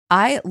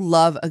I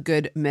love a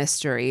good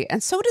mystery,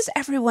 and so does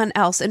everyone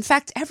else. In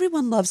fact,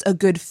 everyone loves a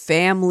good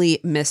family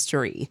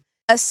mystery,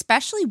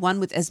 especially one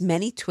with as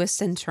many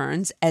twists and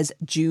turns as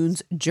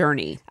June's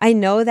Journey. I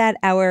know that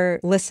our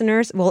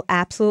listeners will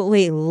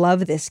absolutely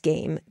love this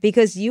game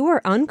because you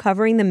are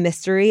uncovering the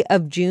mystery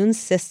of June's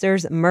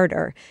sister's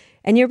murder.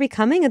 And you're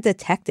becoming a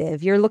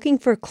detective. You're looking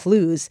for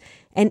clues,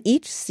 and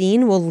each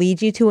scene will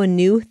lead you to a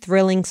new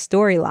thrilling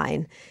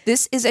storyline.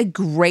 This is a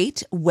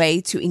great way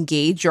to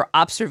engage your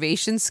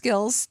observation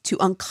skills to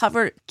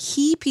uncover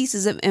key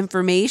pieces of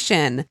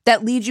information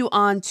that lead you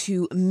on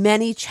to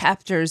many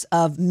chapters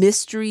of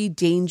mystery,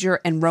 danger,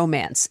 and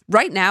romance.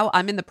 Right now,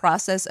 I'm in the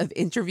process of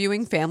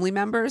interviewing family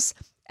members.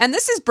 And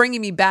this is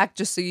bringing me back,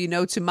 just so you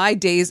know, to my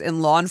days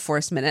in law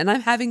enforcement. And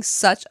I'm having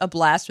such a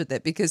blast with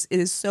it because it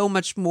is so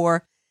much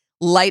more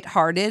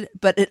lighthearted,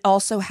 but it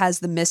also has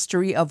the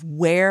mystery of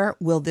where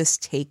will this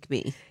take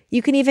me?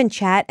 You can even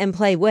chat and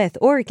play with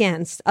or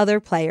against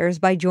other players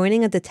by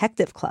joining a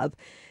detective club.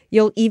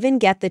 You'll even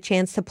get the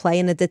chance to play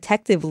in a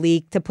detective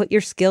league to put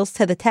your skills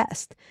to the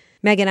test.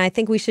 Megan, I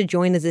think we should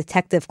join a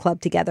detective club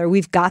together.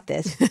 We've got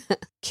this.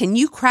 Can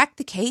you crack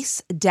the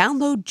case?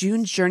 Download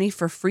June's Journey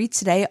for free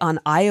today on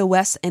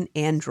iOS and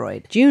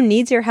Android. June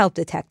needs your help,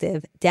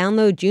 detective.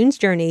 Download June's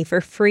Journey for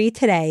free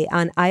today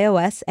on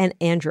iOS and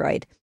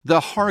Android. The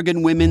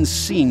Hargan women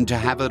seemed to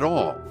have it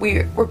all.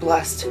 We were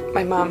blessed.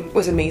 My mom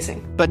was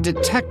amazing. But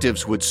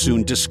detectives would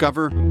soon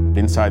discover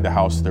inside the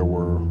house there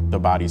were the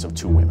bodies of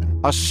 2 women.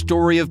 A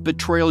story of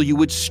betrayal you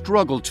would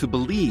struggle to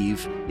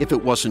believe if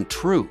it wasn't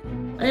true.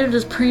 I am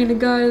just praying to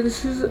God,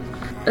 this is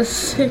a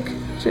sick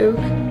joke.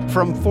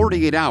 From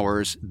 48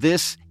 Hours,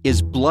 this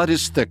is Blood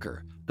is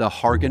Thicker, the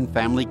Hargan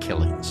Family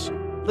Killings.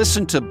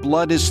 Listen to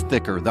Blood is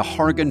Thicker, the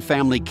Hargan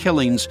Family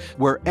Killings,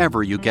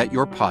 wherever you get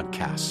your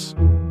podcasts.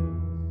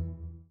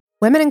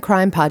 Women in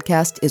Crime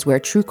podcast is where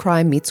true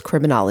crime meets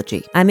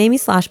criminology. I'm Amy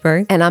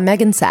Sloshberg. And I'm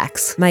Megan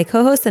Sachs. My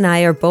co-host and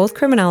I are both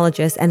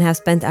criminologists and have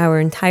spent our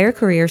entire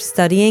career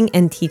studying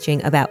and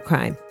teaching about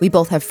crime. We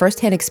both have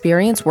firsthand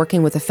experience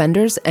working with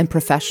offenders and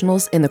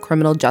professionals in the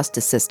criminal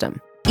justice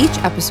system. Each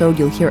episode,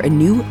 you'll hear a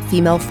new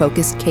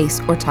female-focused case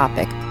or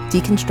topic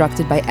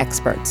deconstructed by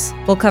experts.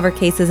 We'll cover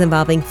cases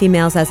involving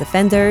females as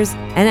offenders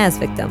and as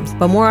victims,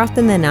 but more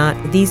often than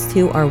not, these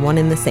two are one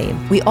and the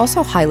same. We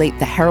also highlight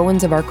the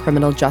heroines of our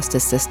criminal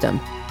justice system,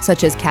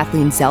 such as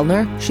Kathleen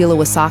Zellner, Sheila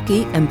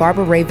Wasaki, and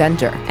Barbara Ray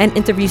Venter, and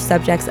interview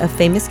subjects of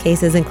famous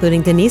cases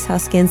including Denise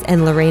Huskins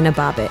and Lorena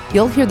Bobbitt.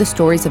 You'll hear the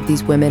stories of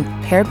these women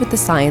paired with the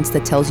science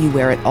that tells you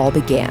where it all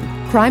began.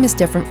 Crime is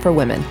different for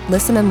women.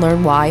 Listen and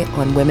learn why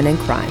on Women in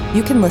Crime.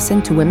 You can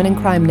listen to Women in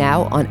Crime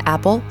now on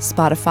Apple,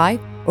 Spotify,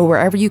 or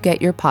wherever you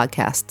get your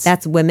podcasts.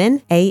 That's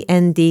Women,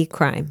 A-N-D,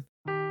 Crime.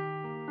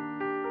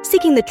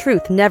 Seeking the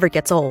truth never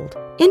gets old.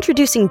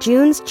 Introducing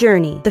June's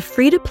Journey, the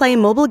free-to-play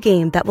mobile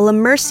game that will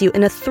immerse you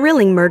in a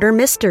thrilling murder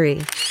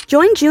mystery.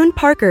 Join June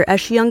Parker as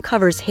she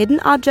uncovers hidden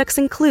objects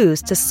and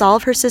clues to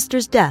solve her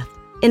sister's death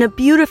in a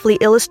beautifully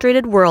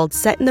illustrated world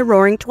set in the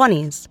Roaring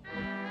 '20s.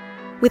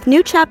 With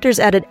new chapters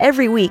added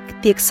every week,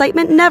 the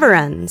excitement never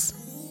ends.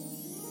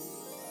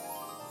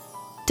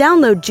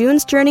 Download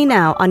June's Journey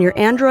now on your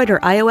Android or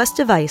iOS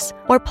device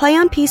or play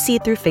on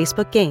PC through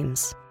Facebook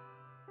Games.